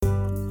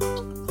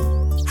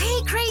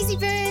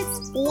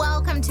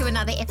Welcome to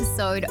another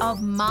episode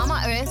of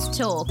Mama Earth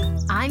Talk.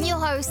 I'm your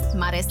host,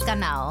 Mariska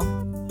Nel.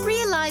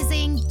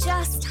 Realizing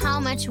just how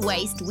much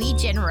waste we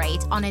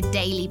generate on a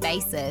daily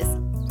basis,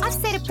 I've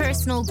set a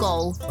personal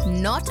goal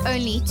not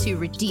only to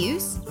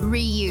reduce,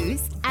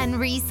 reuse, and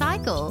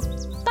recycle,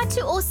 but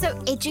to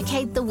also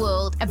educate the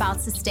world about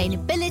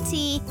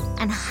sustainability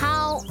and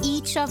how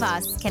each of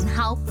us can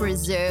help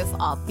preserve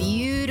our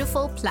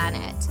beautiful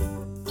planet.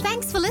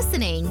 Thanks for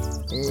listening.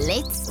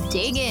 Let's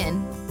dig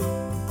in.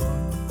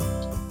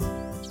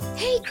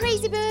 Hey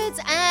crazy birds,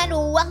 and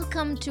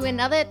welcome to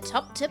another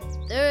Top Tip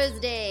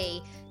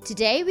Thursday.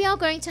 Today we are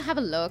going to have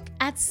a look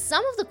at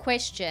some of the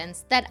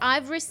questions that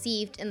I've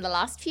received in the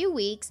last few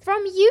weeks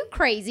from you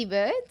crazy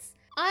birds.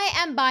 I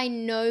am by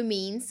no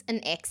means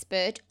an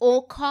expert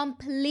or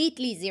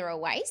completely zero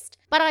waste,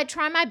 but I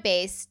try my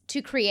best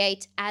to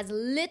create as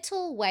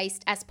little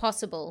waste as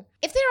possible.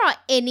 If there are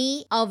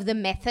any of the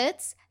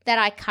methods that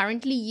I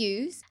currently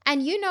use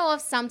and you know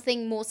of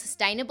something more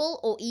sustainable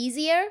or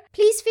easier,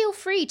 please feel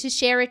free to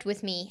share it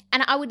with me,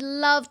 and I would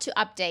love to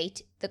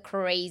update the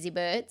crazy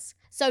birds.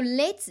 So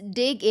let's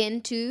dig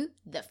into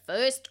the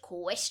first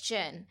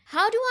question.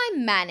 How do I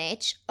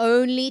manage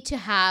only to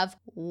have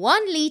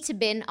 1 liter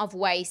bin of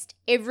waste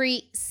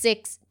every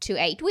 6 to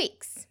 8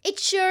 weeks? It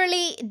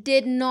surely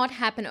did not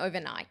happen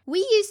overnight. We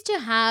used to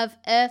have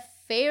a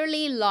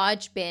fairly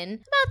large bin,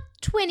 about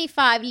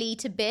 25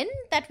 liter bin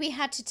that we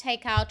had to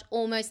take out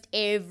almost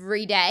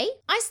every day.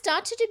 I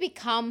started to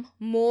become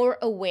more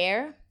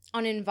aware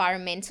on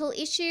environmental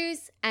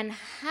issues and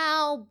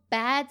how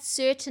bad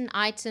certain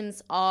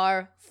items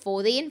are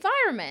for the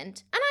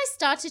environment. And I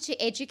started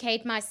to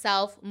educate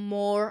myself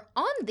more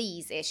on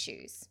these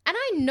issues. And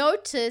I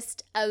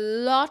noticed a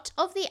lot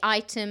of the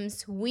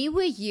items we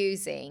were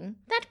using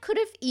that could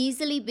have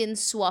easily been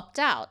swapped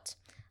out,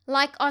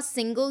 like our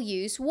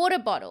single-use water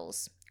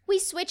bottles. We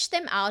switched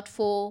them out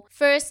for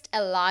first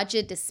a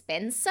larger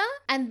dispenser,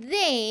 and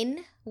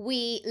then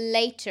we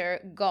later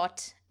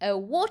got a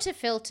water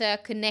filter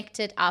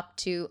connected up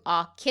to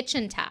our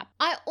kitchen tap.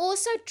 I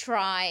also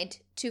tried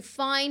to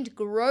find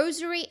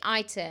grocery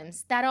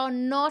items that are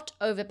not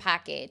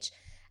overpackaged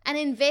and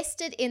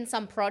invested in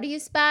some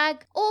produce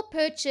bag or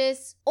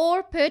purchase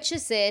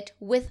it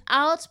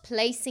without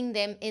placing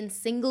them in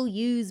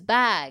single-use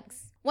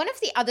bags. One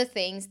of the other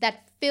things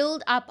that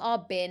filled up our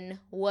bin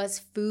was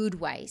food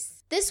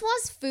waste. This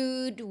was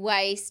food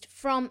waste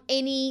from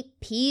any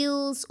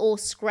peels or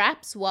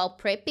scraps while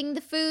prepping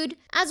the food,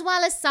 as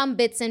well as some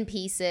bits and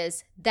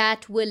pieces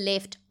that were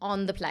left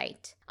on the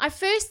plate. I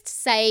first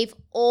save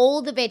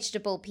all the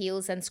vegetable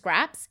peels and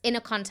scraps in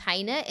a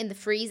container in the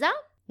freezer.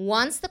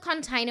 Once the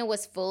container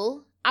was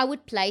full, I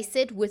would place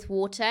it with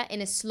water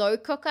in a slow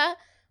cooker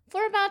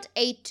for about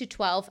 8 to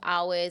 12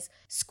 hours,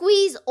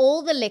 squeeze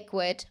all the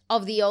liquid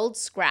of the old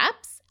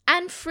scraps,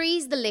 and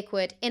freeze the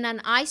liquid in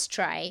an ice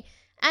tray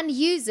and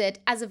use it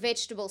as a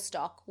vegetable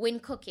stock when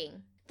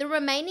cooking. The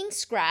remaining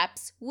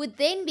scraps would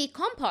then be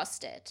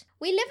composted.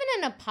 We live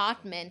in an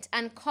apartment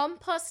and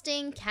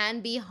composting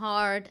can be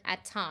hard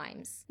at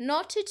times.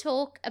 Not to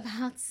talk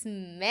about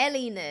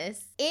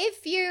smelliness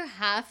if you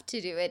have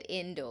to do it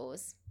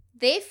indoors.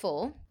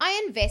 Therefore, I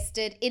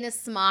invested in a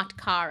smart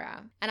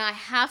Kara, and I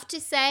have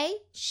to say,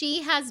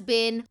 she has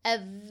been a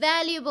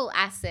valuable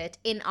asset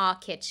in our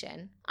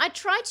kitchen. I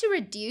try to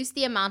reduce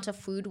the amount of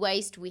food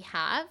waste we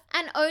have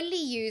and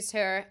only use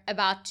her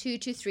about 2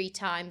 to 3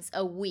 times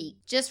a week.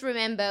 Just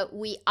remember,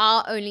 we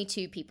are only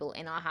 2 people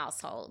in our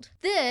household.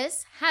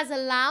 This has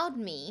allowed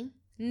me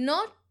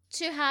not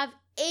to have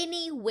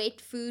any wet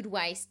food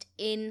waste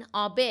in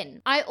our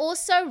bin. I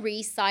also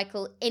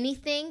recycle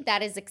anything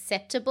that is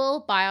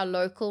acceptable by our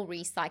local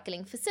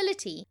recycling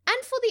facility.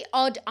 And for the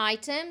odd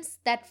items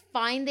that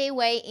find their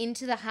way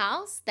into the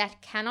house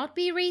that cannot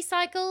be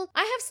recycled,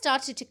 I have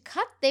started to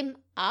cut them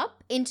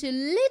up into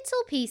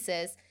little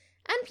pieces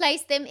and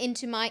place them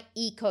into my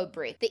eco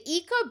brick. The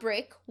eco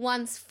brick,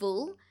 once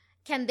full,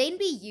 can then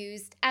be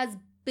used as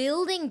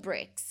building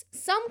bricks.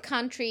 Some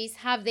countries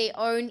have their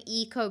own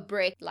eco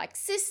brick like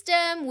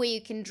system where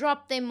you can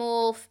drop them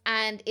off,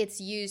 and it's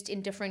used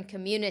in different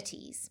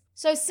communities.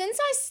 So since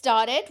I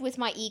started with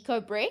my eco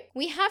brick,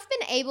 we have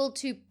been able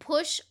to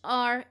push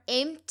our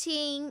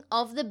emptying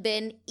of the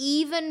bin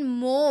even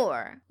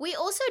more. We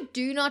also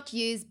do not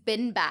use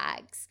bin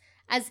bags,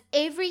 as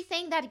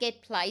everything that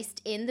gets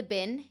placed in the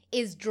bin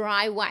is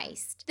dry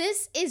waste.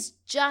 This is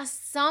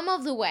just some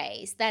of the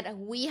ways that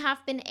we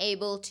have been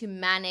able to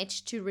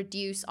manage to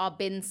reduce our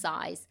bin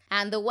size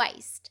and the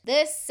waste.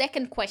 The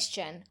second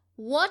question: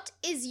 what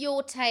is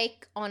your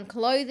take on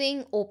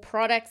clothing or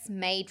products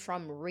made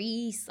from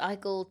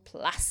recycled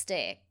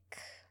plastic?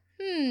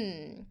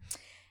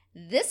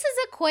 This is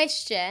a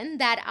question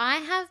that I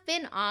have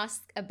been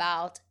asked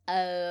about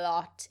a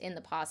lot in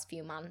the past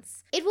few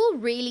months. It will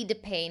really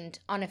depend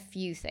on a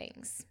few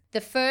things.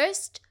 The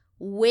first,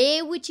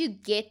 where would you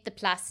get the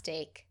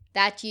plastic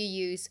that you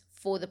use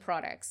for the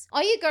products?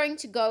 Are you going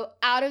to go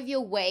out of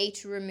your way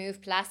to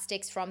remove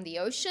plastics from the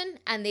ocean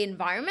and the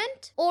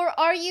environment? Or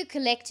are you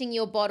collecting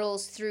your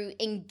bottles through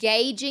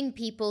engaging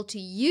people to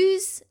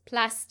use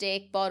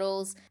plastic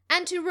bottles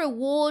and to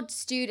reward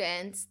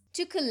students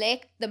to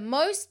collect the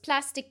most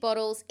plastic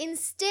bottles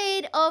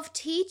instead of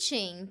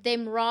teaching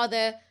them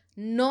rather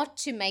not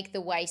to make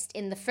the waste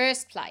in the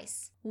first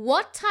place?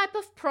 What type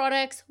of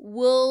products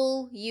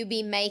will you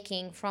be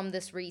making from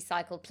this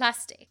recycled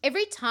plastic?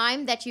 Every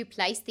time that you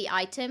place the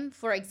item,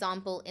 for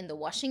example, in the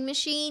washing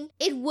machine,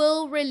 it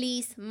will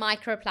release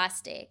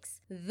microplastics.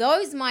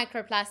 Those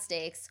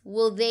microplastics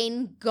will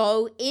then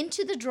go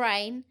into the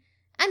drain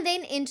and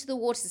then into the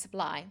water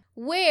supply,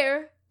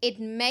 where it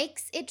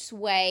makes its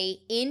way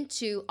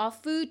into our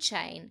food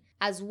chain,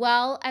 as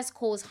well as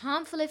cause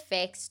harmful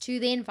effects to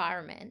the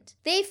environment.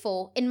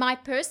 Therefore, in my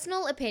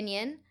personal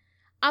opinion,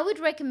 I would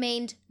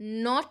recommend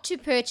not to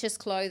purchase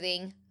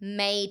clothing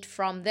made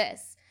from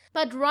this,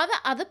 but rather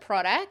other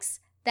products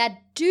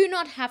that do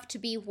not have to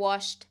be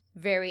washed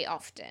very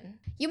often.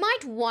 You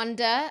might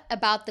wonder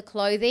about the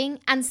clothing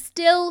and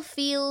still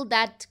feel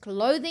that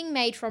clothing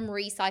made from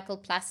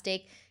recycled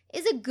plastic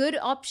is a good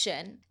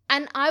option.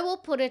 And I will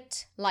put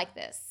it like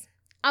this.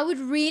 I would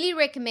really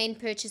recommend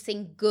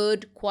purchasing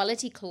good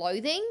quality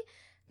clothing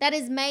that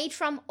is made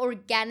from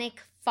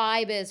organic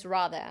fibers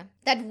rather.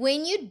 That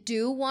when you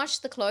do wash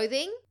the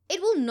clothing,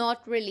 it will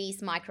not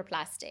release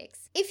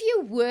microplastics. If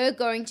you were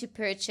going to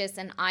purchase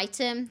an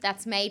item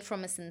that's made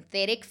from a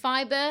synthetic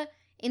fiber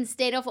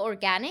instead of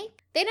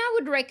organic, then I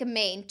would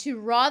recommend to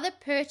rather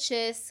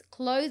purchase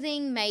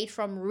clothing made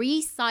from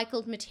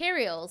recycled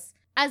materials,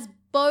 as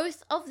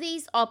both of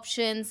these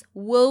options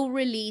will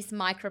release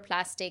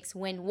microplastics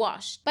when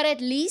washed. But at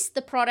least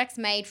the products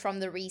made from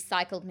the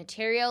recycled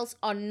materials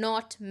are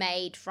not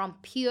made from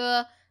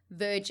pure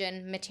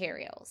virgin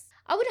materials.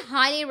 I would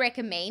highly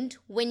recommend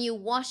when you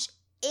wash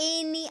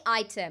any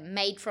item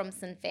made from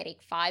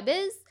synthetic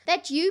fibers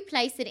that you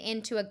place it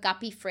into a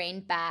Guppy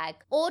Friend bag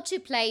or to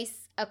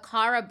place a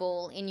Cara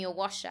ball in your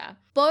washer.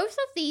 Both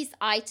of these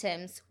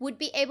items would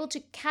be able to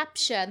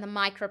capture the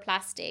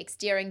microplastics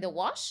during the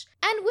wash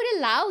and would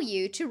allow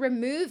you to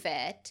remove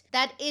it,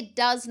 that it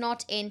does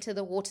not enter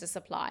the water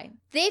supply.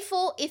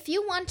 Therefore, if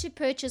you want to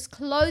purchase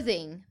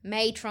clothing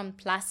made from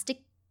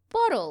plastic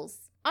bottles,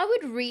 I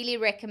would really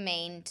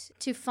recommend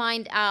to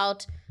find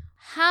out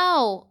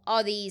how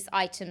are these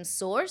items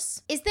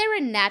sourced? Is there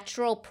a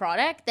natural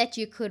product that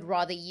you could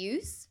rather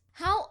use?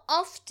 How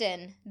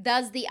often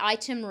does the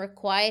item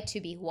require to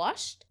be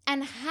washed?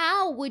 And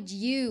how would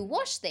you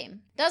wash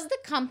them? Does the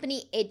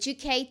company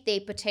educate their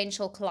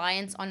potential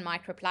clients on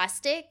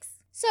microplastics?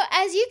 So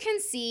as you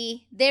can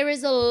see, there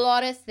is a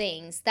lot of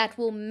things that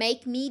will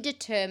make me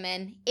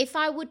determine if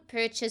I would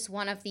purchase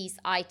one of these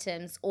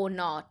items or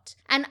not.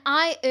 And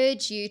I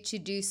urge you to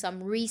do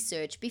some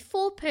research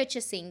before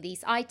purchasing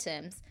these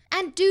items.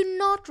 And do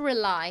not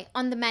rely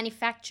on the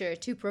manufacturer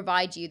to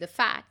provide you the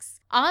facts.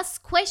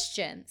 Ask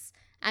questions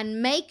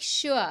and make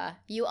sure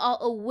you are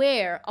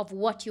aware of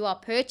what you are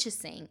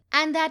purchasing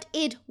and that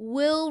it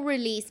will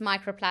release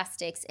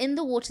microplastics in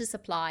the water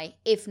supply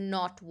if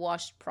not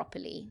washed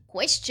properly.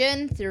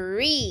 Question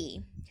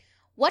 3.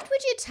 What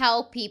would you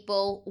tell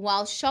people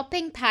while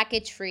shopping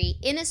package-free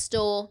in a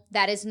store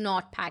that is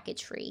not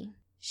package-free?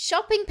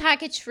 Shopping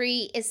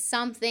package-free is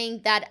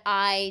something that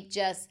I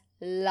just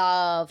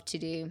love to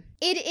do.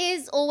 It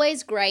is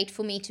always great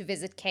for me to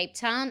visit Cape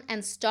Town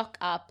and stock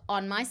up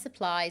on my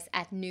supplies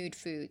at Nude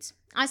Foods.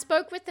 I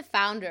spoke with the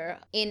founder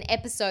in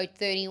episode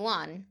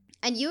 31,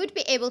 and you would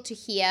be able to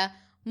hear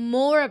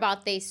more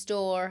about their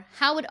store,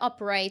 how it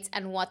operates,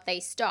 and what they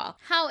stock.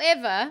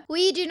 However,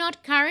 we do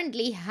not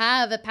currently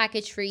have a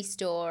package-free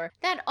store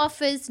that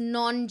offers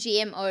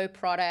non-GMO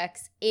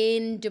products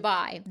in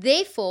Dubai.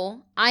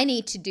 Therefore, I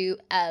need to do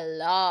a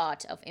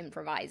lot of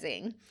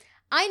improvising.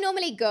 I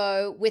normally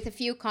go with a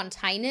few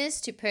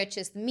containers to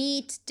purchase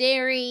meat,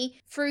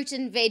 dairy, fruit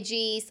and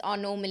veggies are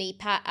normally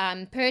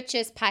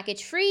purchased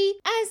package free,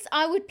 as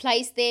I would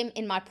place them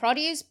in my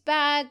produce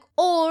bag,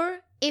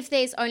 or if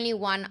there's only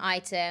one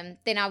item,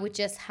 then I would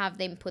just have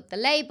them put the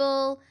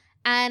label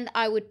and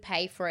I would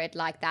pay for it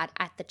like that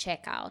at the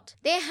checkout.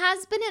 There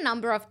has been a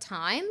number of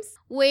times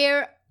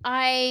where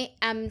I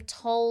am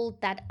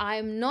told that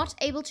I'm not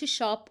able to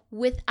shop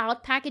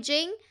without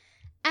packaging,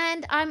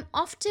 and I'm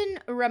often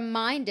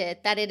reminded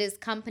that it is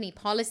company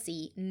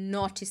policy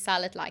not to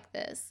sell it like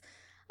this.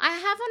 I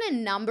have on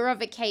a number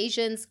of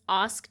occasions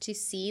asked to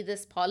see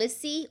this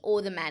policy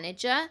or the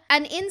manager,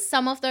 and in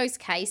some of those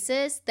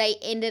cases, they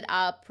ended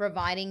up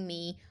providing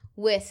me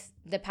with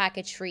the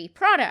package-free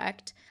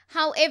product.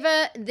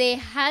 However, there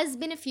has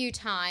been a few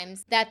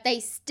times that they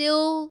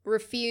still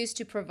refuse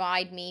to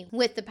provide me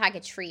with the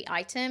package-free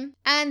item,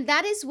 and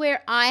that is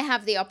where I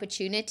have the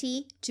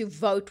opportunity to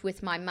vote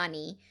with my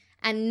money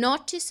and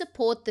not to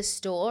support the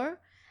store,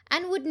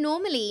 and would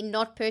normally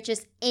not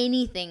purchase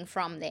anything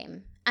from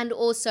them and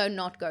also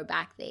not go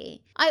back there.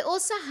 I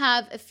also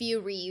have a few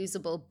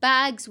reusable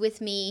bags with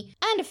me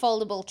and a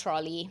foldable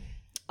trolley.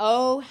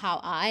 Oh, how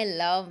I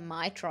love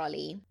my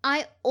trolley.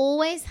 I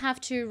always have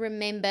to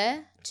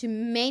remember to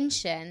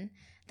mention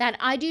that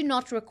I do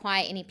not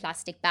require any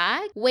plastic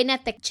bag when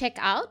at the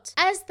checkout,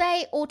 as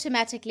they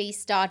automatically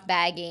start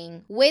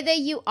bagging whether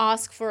you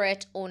ask for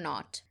it or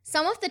not.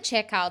 Some of the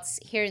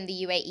checkouts here in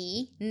the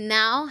UAE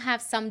now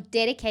have some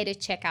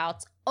dedicated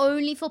checkouts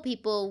only for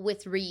people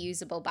with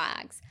reusable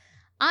bags.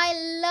 I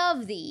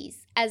love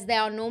these as they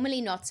are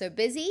normally not so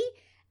busy,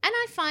 and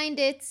I find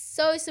it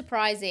so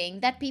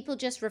surprising that people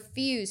just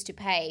refuse to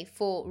pay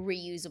for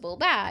reusable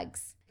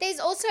bags. There's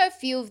also a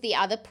few of the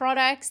other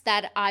products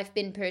that I've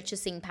been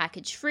purchasing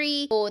package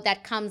free or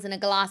that comes in a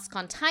glass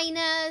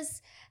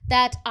containers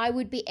that I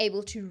would be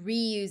able to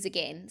reuse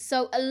again.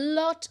 So a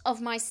lot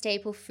of my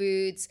staple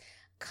foods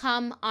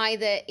come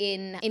either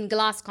in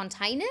glass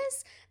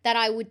containers that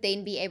I would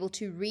then be able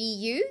to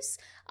reuse.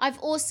 I've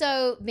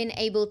also been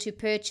able to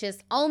purchase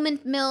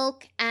almond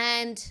milk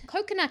and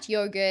coconut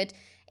yogurt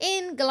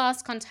in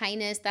glass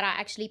containers that I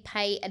actually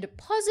pay a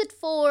deposit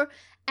for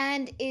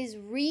and is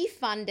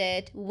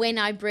refunded when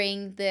I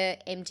bring the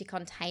empty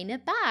container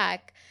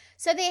back.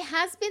 So there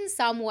has been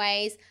some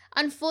ways.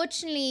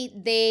 Unfortunately,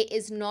 there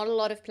is not a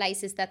lot of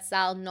places that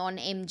sell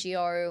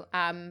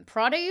non-MGO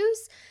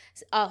produce.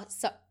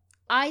 So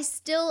I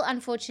still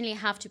unfortunately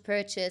have to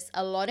purchase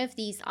a lot of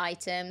these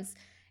items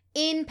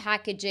in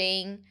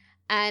packaging,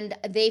 and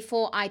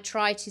therefore I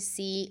try to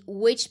see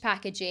which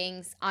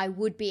packagings I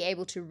would be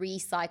able to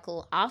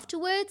recycle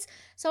afterwards.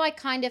 So I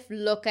kind of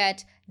look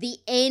at the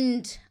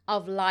end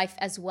of life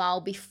as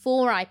well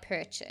before I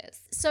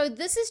purchase. So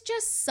this is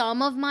just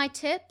some of my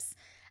tips.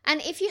 And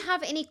if you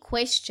have any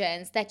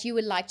questions that you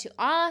would like to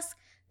ask,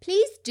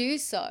 please do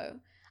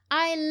so.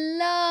 I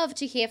love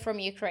to hear from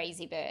you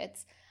crazy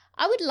birds.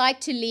 I would like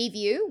to leave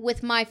you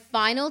with my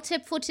final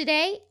tip for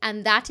today,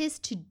 and that is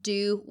to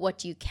do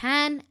what you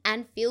can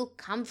and feel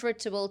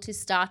comfortable to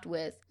start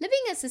with. Living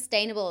a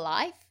sustainable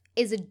life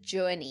is a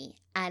journey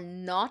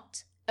and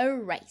not a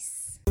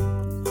race.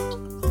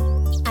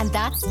 And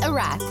that's a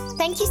wrap.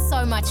 Thank you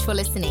so much for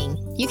listening.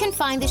 You can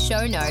find the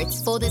show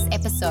notes for this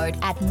episode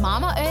at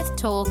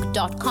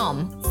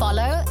mamaearthtalk.com.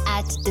 Follow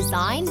at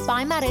Design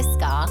by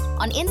Mariska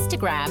on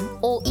Instagram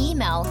or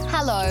email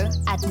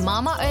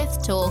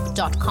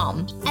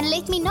hello@mamaearthtalk.com and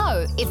let me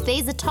know if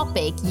there's a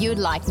topic you'd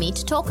like me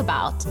to talk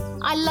about.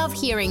 I love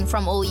hearing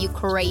from all you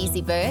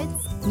crazy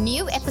birds.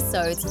 New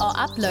episodes are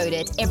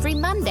uploaded every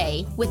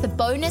Monday with a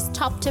bonus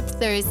Top Tip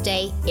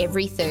Thursday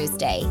every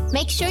Thursday.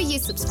 Make sure you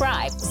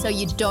subscribe so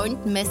you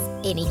don't miss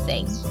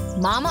anything.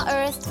 Mama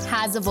Earth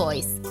has a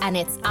voice, and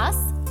it's us,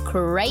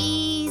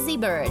 crazy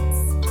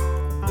birds.